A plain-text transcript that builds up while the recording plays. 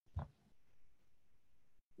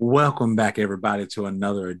Welcome back, everybody, to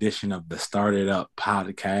another edition of the Started Up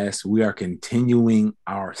podcast. We are continuing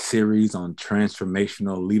our series on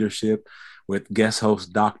transformational leadership with guest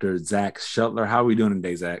host Dr. Zach Shuttler. How are we doing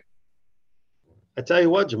today, Zach? I tell you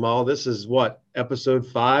what, Jamal, this is episode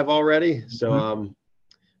 5 already. So,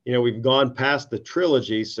 we've gone past the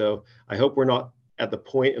trilogy. So I hope we're not at the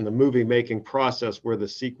point in the movie making process where the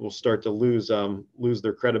sequels start to lose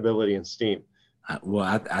their credibility and steam. I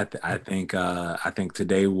think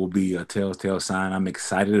today will be a telltale sign. I'm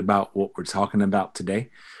excited about what we're talking about today.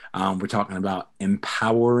 We're talking about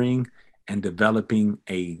empowering and developing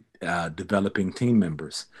team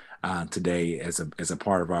members today as a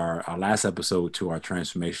part of our last episode to our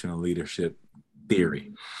transformational leadership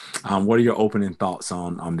theory. What are your opening thoughts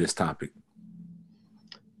on this topic?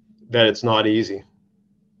 That it's not easy,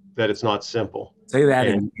 that it's not simple. Say that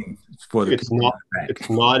for the it's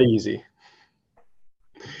not easy.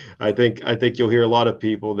 I think you'll hear a lot of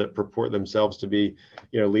people that purport themselves to be,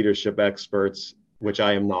 leadership experts, which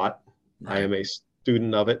I am not. Right. I am a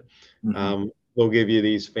student of it. Mm-hmm. They'll give you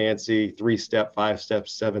these fancy 3-step, 5-step,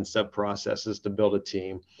 7-step processes to build a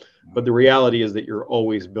team. But the reality is that you're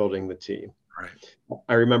always building the team. Right.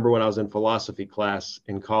 I remember when I was in philosophy class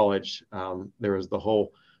in college, there was the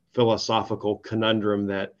whole philosophical conundrum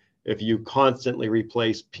that if you constantly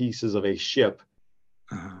replace pieces of a ship,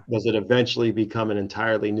 does it eventually become an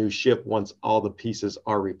entirely new ship once all the pieces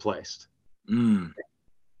are replaced,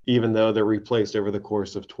 even though they're replaced over the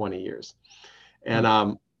course of 20 years? And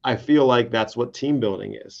I feel like that's what team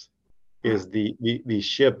building is the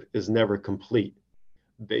ship is never complete,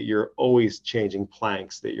 that you're always changing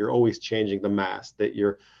planks, that you're always changing the mast, that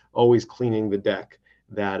you're always cleaning the deck,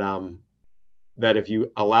 that if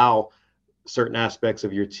you allow certain aspects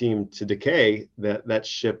of your team to decay, that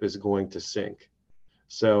ship is going to sink.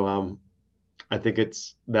 So I think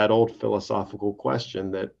it's that old philosophical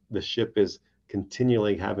question that the ship is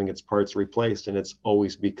continually having its parts replaced and it's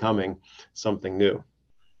always becoming something new.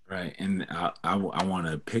 Right. And I want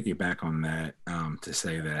to piggyback on that to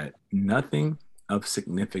say that nothing of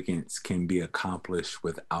significance can be accomplished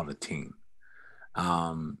without a team.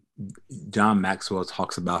 John Maxwell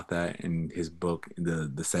talks about that in his book,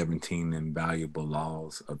 the 17 Invaluable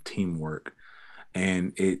Laws of Teamwork.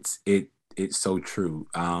 And it's so true.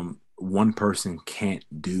 One person can't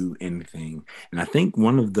do anything. And I think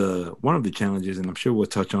one of the challenges, and I'm sure we'll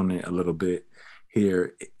touch on it a little bit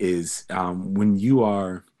here, is when you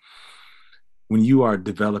are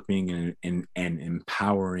developing and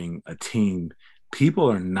empowering a team, people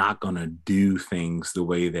are not going to do things the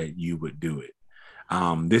way that you would do it.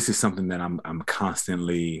 This is something that I'm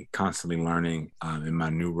constantly learning in my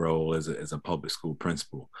new role as a public school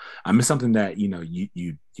principal. It's something that you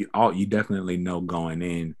definitely know going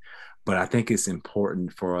in, but I think it's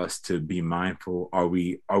important for us to be mindful. Are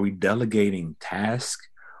we delegating tasks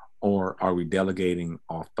or are we delegating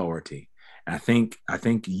authority? And I think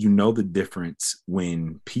the difference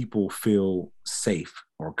when people feel safe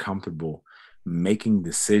or comfortable making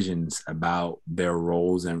decisions about their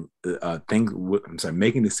roles and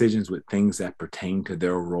making decisions with things that pertain to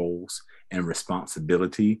their roles and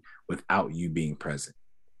responsibility without you being present.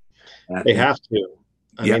 They have to.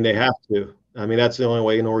 I mean, they have to. I mean, that's the only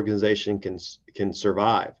way an organization can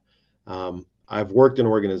survive. I've worked in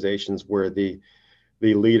organizations where the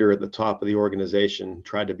leader at the top of the organization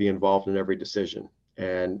tried to be involved in every decision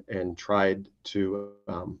and tried to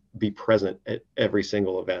be present at every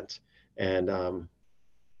single event. And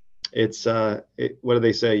what do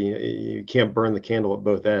they say? You can't burn the candle at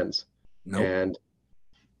both ends. Nope. And,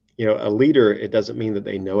 a leader, it doesn't mean that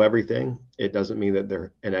they know everything. It doesn't mean that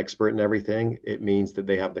they're an expert in everything. It means that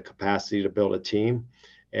they have the capacity to build a team.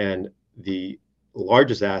 And the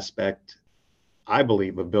largest aspect, I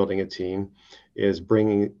believe, of building a team is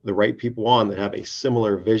bringing the right people on that have a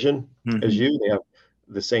similar vision as you. They have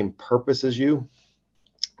the same purpose as you,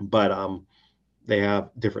 but they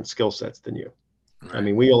have different skill sets than you. Right. I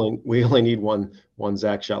mean, we only need one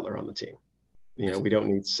Zach Shuttler on the team. We don't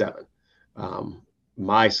need 7.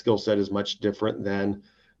 My skill set is much different than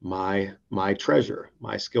my treasurer.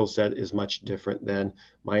 My skill set is much different than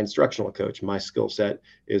my instructional coach. My skill set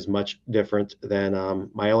is much different than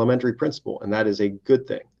my elementary principal, and that is a good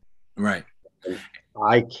thing. Right.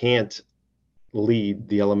 I can't lead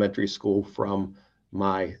the elementary school from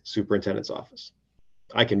my superintendent's office.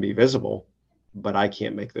 I can be visible, but I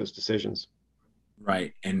can't make those decisions.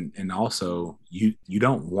 Right. And also you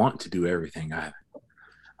don't want to do everything either.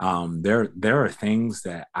 There are things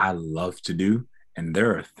that I love to do and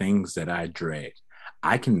there are things that I dread.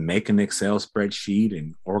 I can make an Excel spreadsheet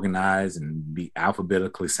and organize and be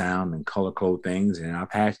alphabetically sound and color code things. And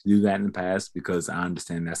I've had to do that in the past because I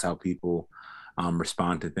understand that's how people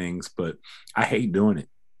respond to things. But I hate doing it.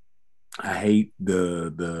 I hate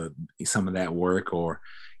the some of that work, or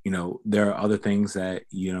there are other things that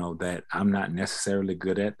that I'm not necessarily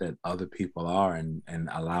good at that other people are, and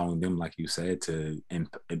allowing them, like you said, to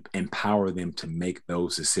empower them to make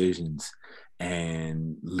those decisions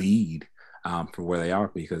and lead for where they are,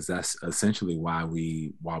 because that's essentially why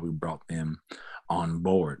we brought them on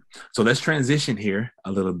board. So let's transition here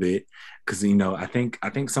a little bit, because I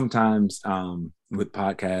think sometimes with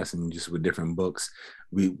podcasts and just with different books,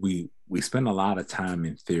 we spend a lot of time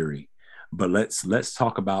in theory, but let's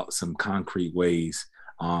talk about some concrete ways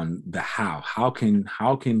on the how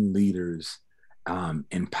can leaders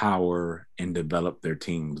empower and develop their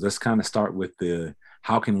teams. Let's kind of start with the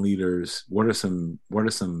how can leaders, what are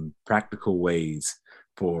some practical ways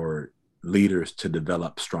for leaders to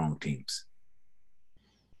develop strong teams?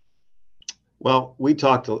 Well, we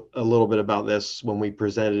talked a little bit about this when we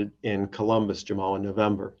presented in Columbus, Jamal, in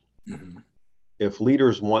November. Mm-hmm. If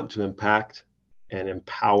leaders want to impact and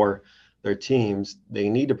empower their teams, they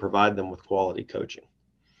need to provide them with quality coaching.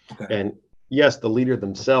 Okay. And yes, the leader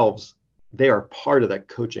themselves, they are part of that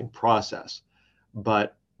coaching process,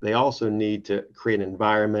 but they also need to create an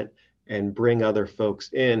environment and bring other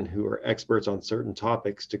folks in who are experts on certain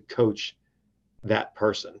topics to coach that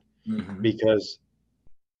person. Mm-hmm. Because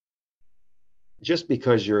just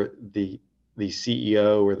because you're the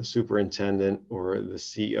CEO or the superintendent or the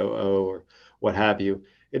COO or what have you,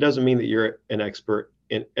 it doesn't mean that you're an expert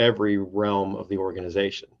in every realm of the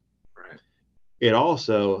organization. Right. It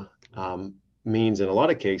also means in a lot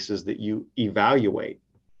of cases that you evaluate,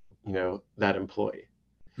 that employee.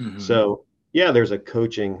 Mm-hmm. So yeah, there's a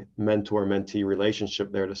coaching mentor-mentee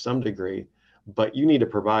relationship there to some degree, but you need to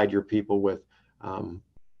provide your people with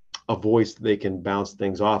a voice that they can bounce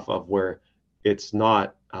things off of, where it's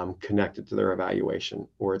not connected to their evaluation,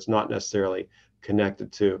 or it's not necessarily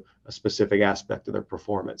connected to a specific aspect of their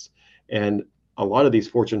performance. And a lot of these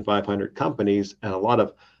Fortune 500 companies and a lot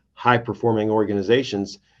of high performing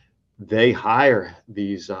organizations, they hire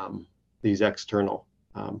these external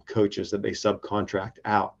coaches that they subcontract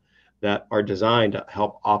out, that are designed to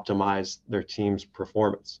help optimize their team's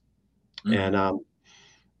performance. Mm-hmm. And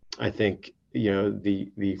I think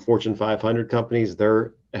the Fortune 500 companies,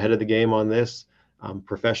 they're ahead of the game on this.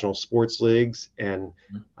 Professional sports leagues and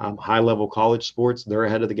high level college sports, they're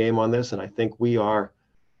ahead of the game on this. And I think we are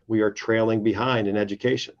trailing behind in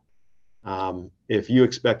education. If you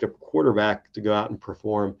expect a quarterback to go out and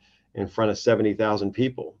perform in front of 70,000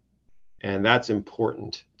 people, and that's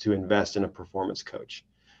important to invest in a performance coach,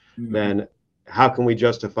 mm-hmm. then how can we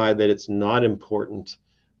justify that it's not important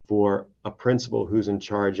for a principal who's in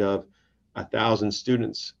charge of 1,000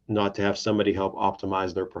 students not to have somebody help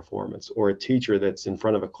optimize their performance, or a teacher that's in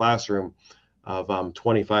front of a classroom of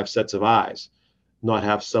 25 sets of eyes not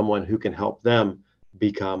have someone who can help them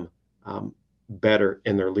become better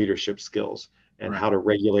in their leadership skills, and how to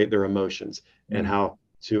regulate their emotions, and how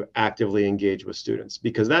to actively engage with students,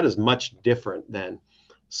 because that is much different than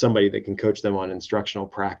somebody that can coach them on instructional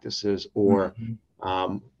practices or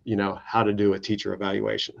how to do a teacher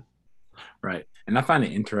evaluation. Right. And I find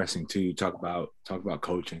it interesting too, you talk about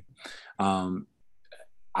coaching.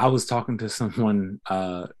 I was talking to someone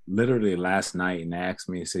literally last night, and they asked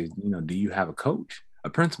me, said, do you have a coach,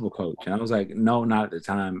 a principal coach? And I was like, no, not at the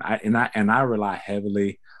time. I rely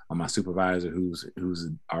heavily on my supervisor, who's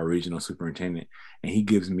our regional superintendent, and he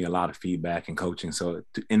gives me a lot of feedback and coaching. So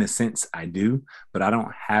in a sense, I do, but I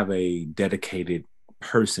don't have a dedicated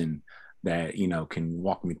person that can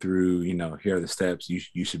walk me through, here are the steps,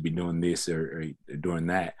 you should be doing this or doing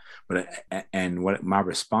that. But and what my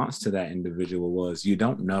response to that individual was, you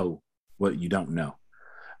don't know what you don't know.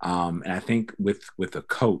 And I think with a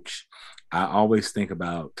coach, I always think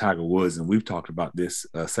about Tiger Woods, and we've talked about this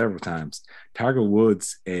several times. Tiger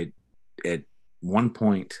Woods at one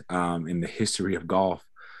point in the history of golf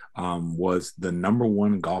was the number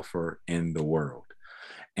one golfer in the world,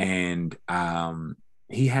 and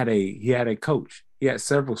he had a coach. He had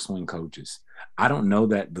several swing coaches. I don't know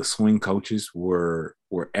that the swing coaches were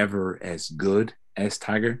ever as good as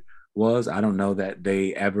Tiger was. I don't know that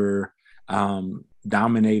they ever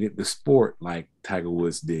dominated the sport like Tiger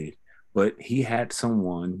Woods did. But he had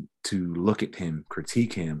someone to look at him,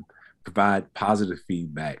 critique him, provide positive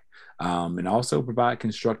feedback, and also provide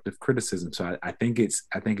constructive criticism. So I think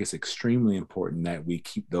it's extremely important that we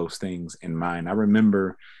keep those things in mind. I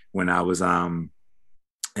remember when I was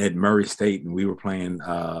at Murray State, and we were playing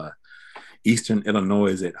Eastern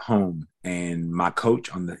Illinois at home, and my coach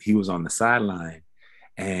he was on the sideline,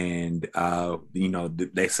 and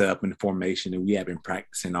they set up in formation, and we had been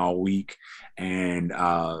practicing all week, and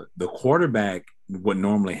the quarterback would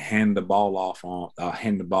normally hand the ball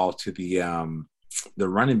to the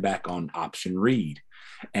running back on option read.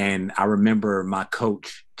 And I remember my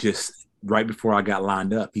coach, just right before I got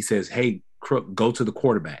lined up, he says, "Hey, Crook, go to the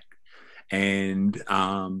quarterback." And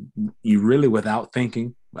you really, without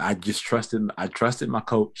thinking, I trusted my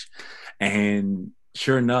coach. And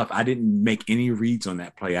sure enough, I didn't make any reads on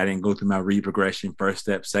that play. I didn't go through my read progression, first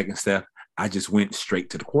step, second step. I just went straight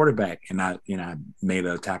to the quarterback, and I made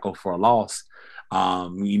a tackle for a loss.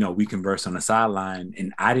 We conversed on the sideline,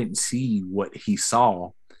 and I didn't see what he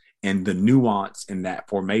saw and the nuance in that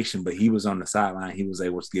formation, but he was on the sideline. He was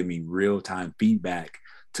able to give me real-time feedback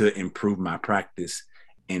to improve my practice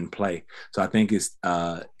in play. So I think it's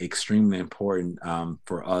extremely important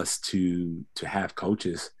for us to have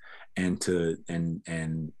coaches and to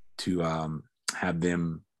have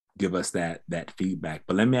them give us that feedback.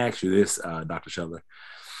 But let me ask you this, Dr. Shuttler.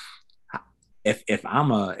 If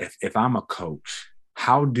I'm a coach,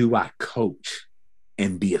 how do I coach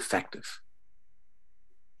and be effective?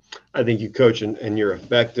 I think you coach and you're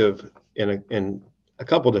effective in a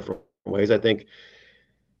couple different ways. I think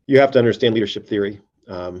you have to understand leadership theory.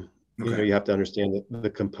 You have to understand the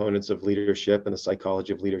components of leadership and the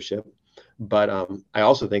psychology of leadership. But I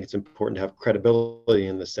also think it's important to have credibility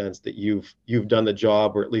in the sense that you've done the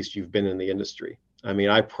job, or at least you've been in the industry. I mean,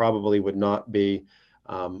 I probably would not be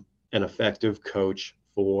an effective coach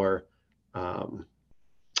for, I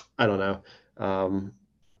don't know,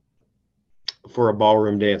 for a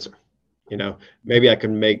ballroom dancer. Maybe I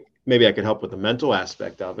could help with the mental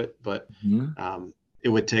aspect of it, but it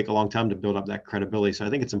would take a long time to build up that credibility. So I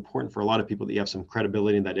think it's important for a lot of people that you have some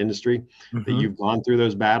credibility in that industry, that you've gone through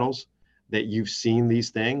those battles, that you've seen these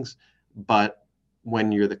things. But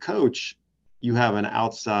when you're the coach, you have an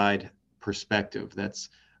outside perspective that's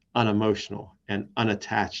unemotional and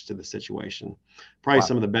unattached to the situation. Probably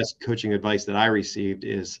some of the best coaching advice that I received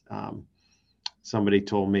is somebody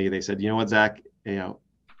told me, they said, "You know what, Zach,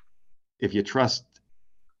 if you trust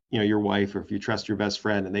your wife, or if you trust your best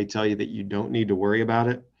friend and they tell you that you don't need to worry about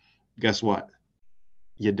it, guess what?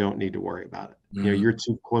 You don't need to worry about it. You're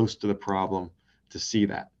too close to the problem to see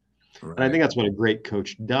that." Right. And I think that's what a great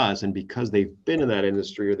coach does. And because they've been in that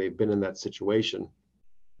industry, or they've been in that situation,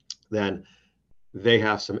 then they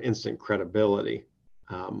have some instant credibility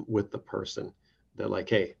with the person. They're like,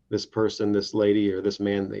 "Hey, this person, this lady, or this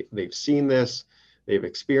man, they've seen this, they've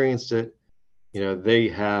experienced it. They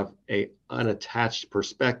have a unattached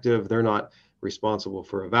perspective. They're not responsible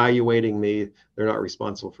for evaluating me. They're not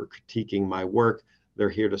responsible for critiquing my work. They're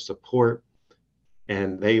here to support."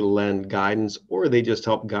 And they lend guidance, or they just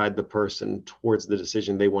help guide the person towards the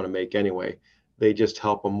decision they want to make anyway. They just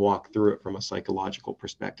help them walk through it from a psychological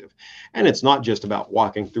perspective. And it's not just about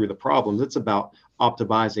walking through the problems. It's about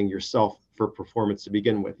optimizing yourself for performance to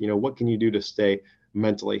begin with. What can you do to stay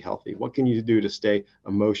mentally healthy? What can you do to stay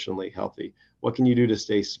emotionally healthy? What can you do to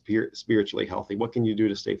stay spiritually healthy? What can you do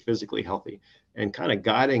to stay physically healthy? And kind of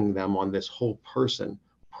guiding them on this whole person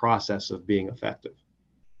process of being effective.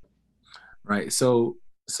 Right. So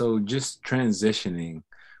just transitioning,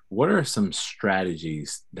 what are some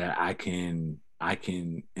strategies that I can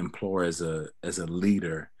employ as a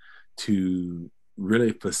leader to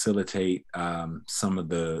really facilitate some of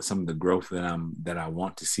the growth that I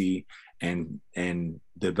want to see and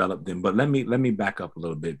develop them? But let me back up a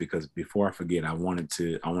little bit, because before I forget, I wanted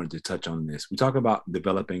to touch on this. We talk about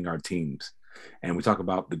developing our teams, and we talk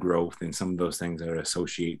about the growth and some of those things that are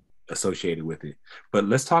associated with it. But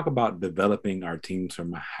let's talk about developing our teams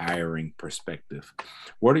from a hiring perspective.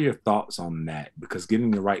 What are your thoughts on that? Because getting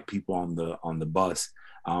the right people on the bus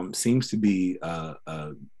seems to be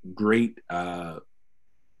a great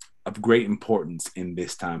of great importance in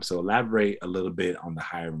this time. So elaborate a little bit on the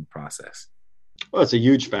hiring process. Well, it's a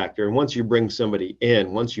huge factor. And once you bring somebody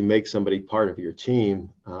in, once you make somebody part of your team,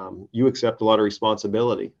 you accept a lot of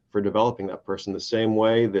responsibility for developing that person, the same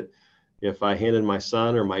way that if I handed my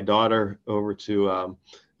son or my daughter over to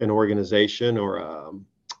an organization or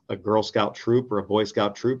a Girl Scout troop or a Boy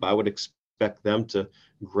Scout troop, I would expect them to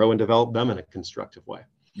grow and develop them in a constructive way.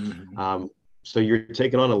 Mm-hmm. So you're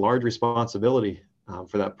taking on a large responsibility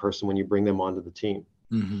for that person when you bring them onto the team.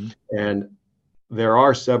 Mm-hmm. And there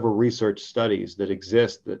are several research studies that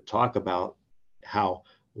exist that talk about how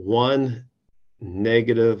one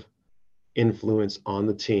negative influence on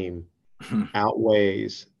the team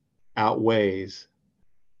outweighs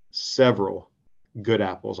several good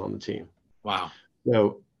apples on the team. Wow.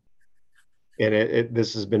 So And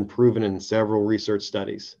this has been proven in several research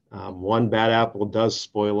studies. One bad apple does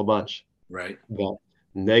spoil a bunch. Right. But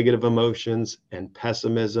negative emotions and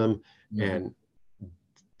pessimism and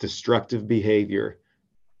destructive behavior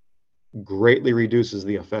greatly reduces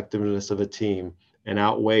the effectiveness of a team and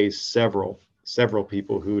outweighs several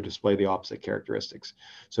people who display the opposite characteristics.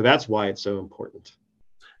 So that's why it's so important.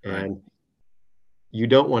 Right. And you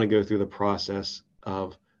don't want to go through the process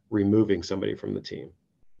of removing somebody from the team.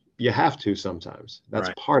 You have to sometimes. That's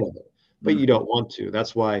Right. part of it, but you don't want to.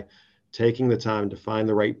 That's why taking the time to find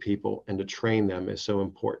the right people and to train them is so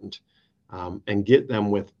important, and get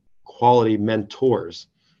them with quality mentors.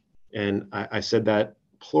 And I said that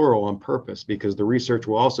plural on purpose because the research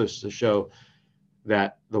will also show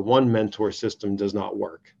that the one mentor system does not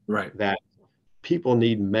work. Right. That people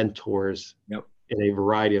need mentors Yep. in a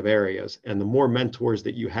variety of areas. And the more mentors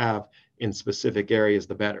that you have in specific areas,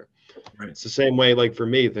 the better. Right. It's the same way, like for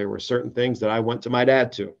me, there were certain things that I went to my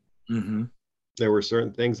dad to. Mm-hmm. There were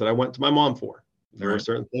certain things that I went to my mom for. There were Right.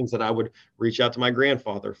 certain things that I would reach out to my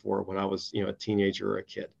grandfather for when I was, a teenager or a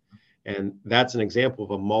kid. And that's an example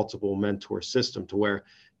of a multiple mentor system, to where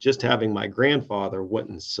just having my grandfather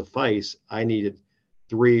wouldn't suffice. I needed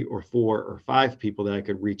 3 or 4 or 5 people that I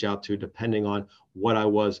could reach out to, depending on what I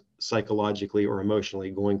was psychologically or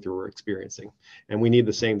emotionally going through or experiencing. And we need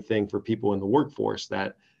the same thing for people in the workforce,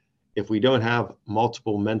 that if we don't have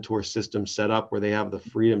multiple mentor systems set up where they have the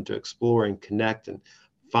freedom to explore and connect and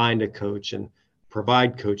find a coach and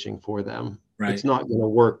provide coaching for them, Right. it's not going to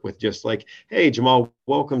work with just like, hey, Jamal,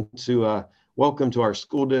 welcome to our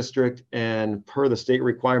school district. And per the state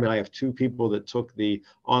requirement, I have 2 people that took the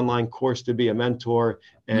online course to be a mentor,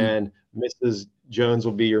 and Mrs. Jones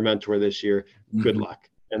will be your mentor this year. Good luck.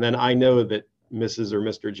 And then I know that Mrs. or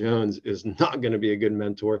Mr. Jones is not going to be a good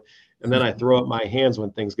mentor. And then I throw up my hands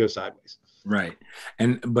when things go sideways. Right.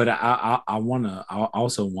 But I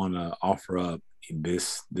also want to offer up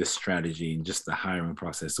this strategy and just the hiring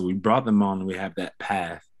process. So we brought them on, and we have that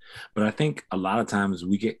path. But I think a lot of times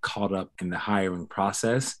we get caught up in the hiring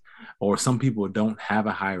process, or some people don't have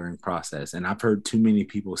a hiring process. And I've heard too many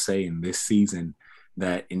people say in this season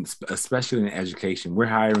that, especially in education, we're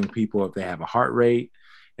hiring people if they have a heart rate,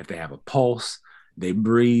 if they have a pulse, they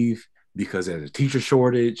breathe, because there's a teacher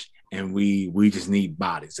shortage, and we just need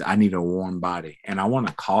bodies. I need a warm body. And I want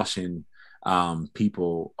to caution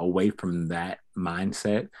people away from that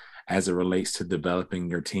mindset as it relates to developing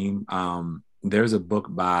your team. There's a book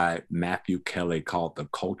by Matthew Kelly called The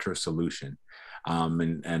Culture Solution.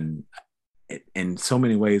 And in so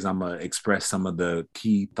many ways, I'm going to express some of the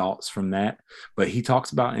key thoughts from that. But he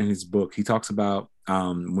talks about, in his book,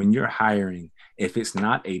 when you're hiring, if it's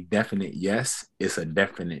not a definite yes, it's a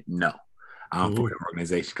definite no. For the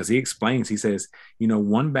organization. Because he says,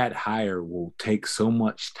 one bad hire will take so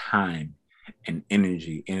much time and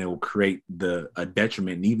energy, and it will create a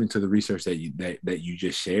detriment. And even to the research that you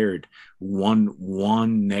just shared,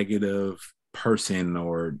 one negative person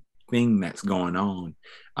or thing that's going on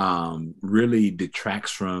really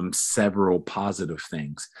detracts from several positive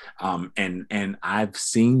things. And I've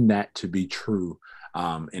seen that to be true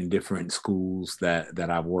in different schools that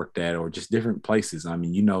I've worked at, or just different places. I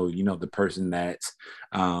mean, the person that's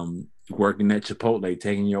working at Chipotle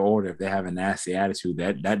taking your order, if they have a nasty attitude,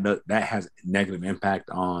 that has a negative impact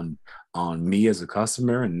on me as a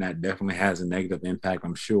customer, and that definitely has a negative impact,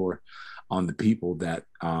 I'm sure, on the people that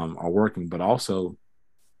are working. But also,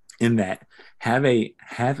 in that, have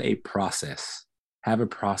a process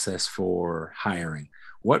for hiring.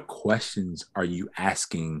 What questions are you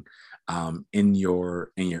asking in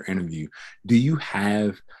your interview? Do you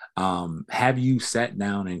have you sat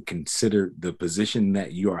down and considered the position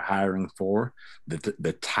that you are hiring for,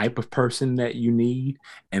 the type of person that you need,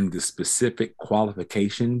 and the specific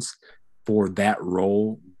qualifications for that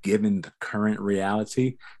role given the current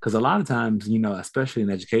reality? Because a lot of times, especially in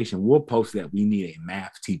education, we'll post that we need a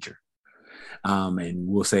math teacher. And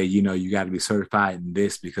we'll say, you got to be certified in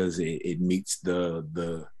this because it meets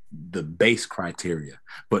the base criteria.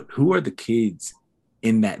 But who are the kids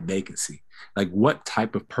in that vacancy? Like, what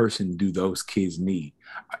type of person do those kids need?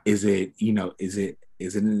 Is it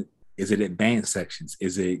advanced sections?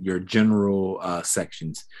 Is it your general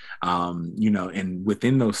sections? And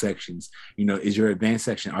within those sections, is your advanced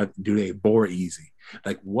section, do they bore easy?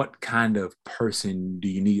 Like, what kind of person do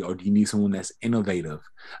you need? Or do you need someone that's innovative,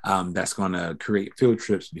 that's going to create field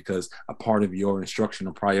trips? Because a part of your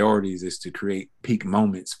instructional priorities is to create peak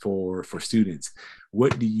moments for students.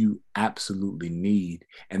 What do you absolutely need?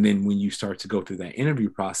 And then when you start to go through that interview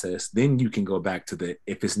process, then you can go back to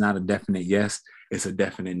if it's not a definite yes, it's a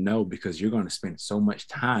definite no, because you're going to spend so much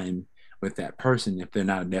time with that person if they're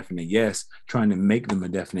not a definite yes, trying to make them a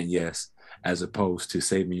definite yes, as opposed to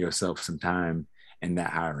saving yourself some time in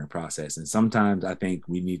that hiring process. And sometimes I think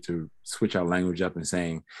we need to switch our language up and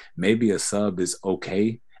saying maybe a sub is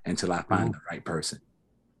okay until I find Mhm. the right person.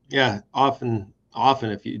 Yeah, often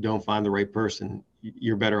if you don't find the right person,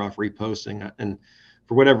 you're better off reposting. And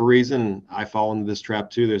for whatever reason, I fall into this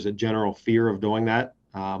trap too. There's a general fear of doing that.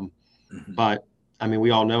 Mhm. But I mean,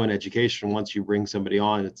 we all know in education, once you bring somebody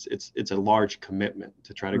on, it's a large commitment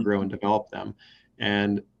to try to grow and develop them.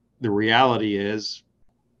 And the reality is,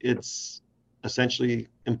 it's essentially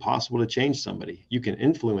impossible to change somebody. You can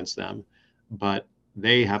influence them, but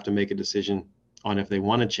they have to make a decision on if they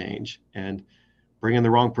want to change. And bringing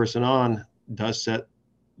the wrong person on does set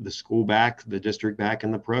the school back, the district back,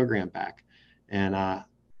 and the program back. And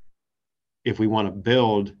if we want to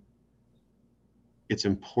build, it's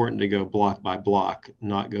important to go block by block,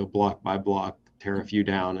 not go block by block, tear a few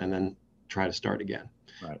down, and then try to start again.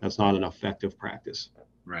 Right. That's not an effective practice.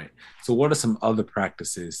 Right. So, what are some other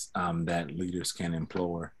practices that leaders can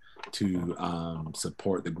employ to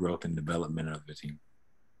support the growth and development of the team?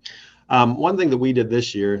 One thing that we did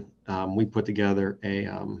this year, we put together a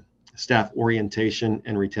staff orientation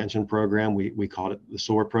and retention program. We called it the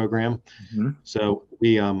SOAR program. Mm-hmm. So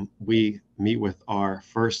we meet with our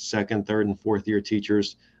first, second, third, and fourth year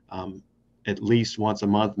teachers at least once a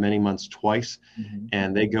month, many months twice, Mm-hmm.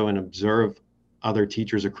 and they go and observe other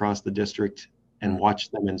teachers across the district and watch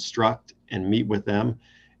them instruct and meet with them.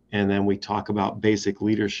 And then we talk about basic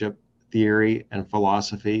leadership theory and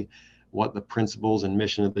philosophy, what the principles and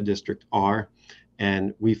mission of the district are.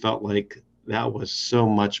 And we felt like that was so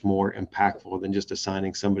much more impactful than just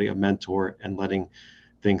assigning somebody a mentor and letting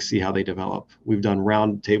things see how they develop. We've done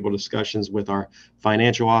round table discussions with our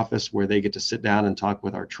financial office where they get to sit down and talk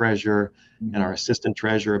with our treasurer and our assistant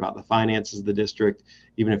treasurer about the finances of the district.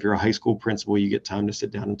 Even if you're a high school principal, you get time to sit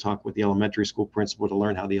down and talk with the elementary school principal to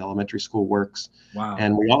learn how the elementary school works. Wow.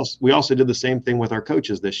 And we also did the same thing with our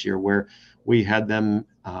coaches this year, where we had them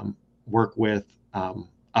work with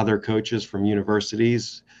other coaches from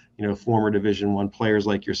universities, former Division I players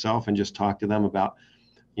like yourself, and just talk to them about,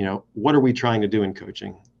 what are we trying to do in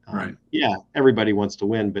coaching? Right. Yeah, everybody wants to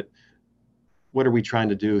win, but what are we trying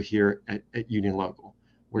to do here at Union Local?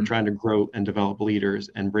 We're trying to grow and develop leaders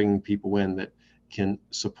and bring people in that can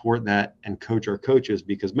support that and coach our coaches,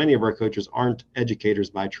 because many of our coaches aren't educators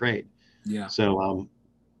by trade. Yeah. So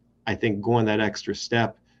I think going that extra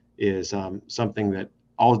step is something that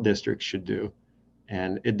all districts should do,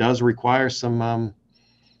 and it does require some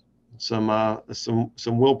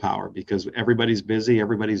willpower, because everybody's busy,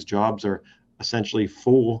 everybody's jobs are essentially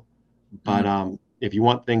full. But if you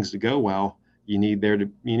want things to go well, you need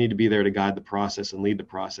to be there to guide the process and lead the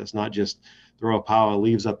process, not just throw a pile of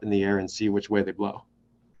leaves up in the air and see which way they blow.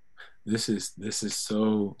 This is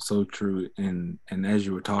so true. And as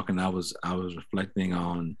you were talking, I was reflecting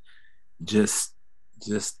on just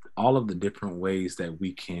all of the different ways that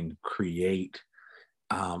we can create.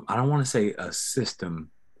 I don't want to say a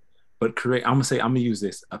system, but I'm gonna use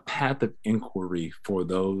this, a path of inquiry for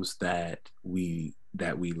those that we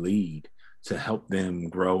lead, to help them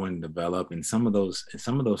grow and develop. And some of those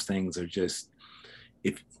things are just,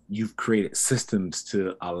 if you've created systems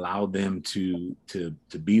to allow them to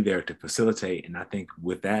be there to facilitate. And I think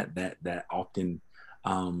with that often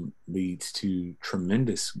leads to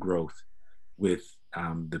tremendous growth with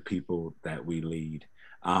the people that we lead.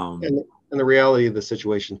 And the reality of the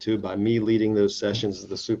situation too, by me leading those sessions as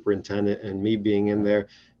the superintendent and me being in there,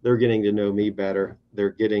 they're getting to know me better. They're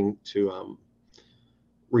getting to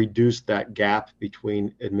reduce that gap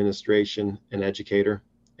between administration and educator,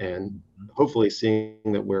 and hopefully seeing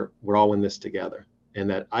that we're all in this together, and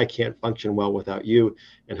that I can't function well without you,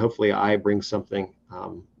 and hopefully I bring something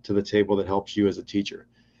to the table that helps you as a teacher.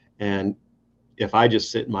 And if I just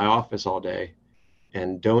sit in my office all day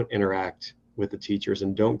and don't interact with the teachers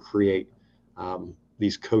and don't create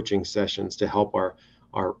these coaching sessions to help our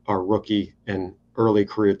rookie and early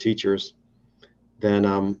career teachers,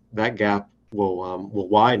 then that gap will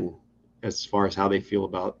widen as far as how they feel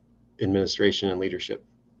about administration and leadership.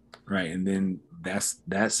 Right. And then that's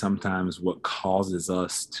sometimes what causes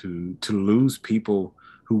us to lose people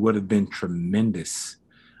who would have been tremendous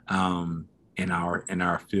in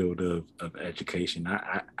our field of education.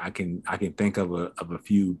 I can think of a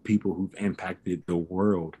few people who've impacted the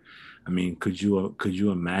world. I mean, could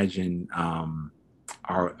you imagine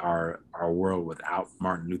our world without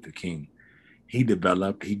Martin Luther King? He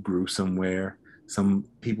grew somewhere. Some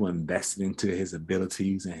people invested into his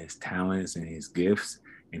abilities and his talents and his gifts,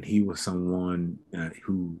 and he was someone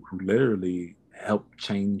who literally help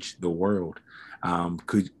change the world.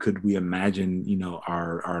 Could we imagine,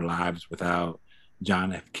 our lives without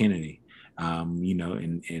John F. Kennedy?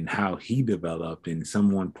 And how he developed, and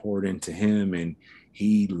someone poured into him, and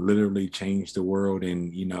he literally changed the world,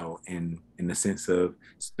 and in the sense of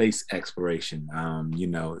space exploration.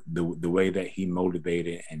 The way that he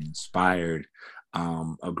motivated and inspired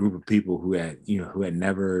a group of people who had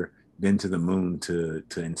never been to the moon, to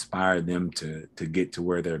inspire them to get to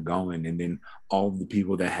where they're going, and then all of the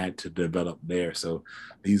people that had to develop there. So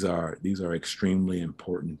these are extremely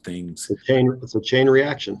important things. It's a chain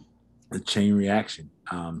reaction. The chain reaction.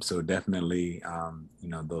 So definitely,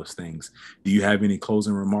 those things. Do you have any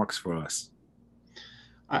closing remarks for us?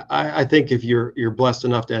 I think if you're blessed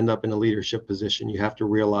enough to end up in a leadership position, you have to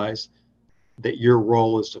realize that your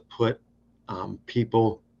role is to put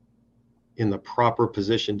people in the proper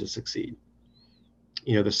position to succeed.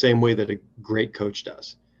 The same way that a great coach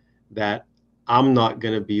does. That I'm not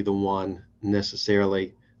going to be the one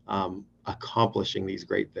necessarily accomplishing these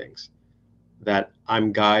great things. That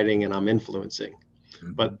I'm guiding and I'm influencing.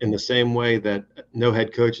 Mm-hmm. But in the same way that no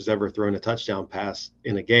head coach has ever thrown a touchdown pass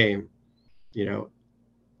in a game,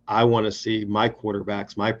 I want to see my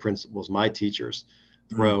quarterbacks, my principals, my teachers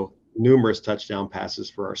throw numerous touchdown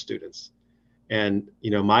passes for our students. And,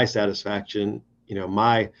 my satisfaction,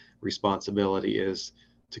 my responsibility is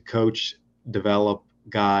to coach, develop,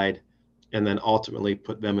 guide, and then ultimately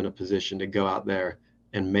put them in a position to go out there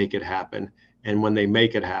and make it happen. And when they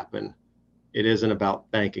make it happen, it isn't about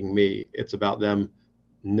thanking me. It's about them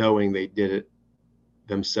knowing they did it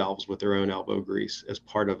themselves with their own elbow grease as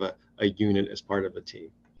part of a unit, as part of a team.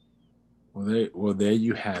 Well, there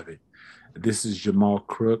you have it. This is Jamal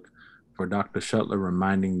Crook for Dr. Shuttler,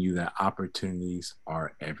 reminding you that opportunities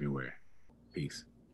are everywhere. Peace.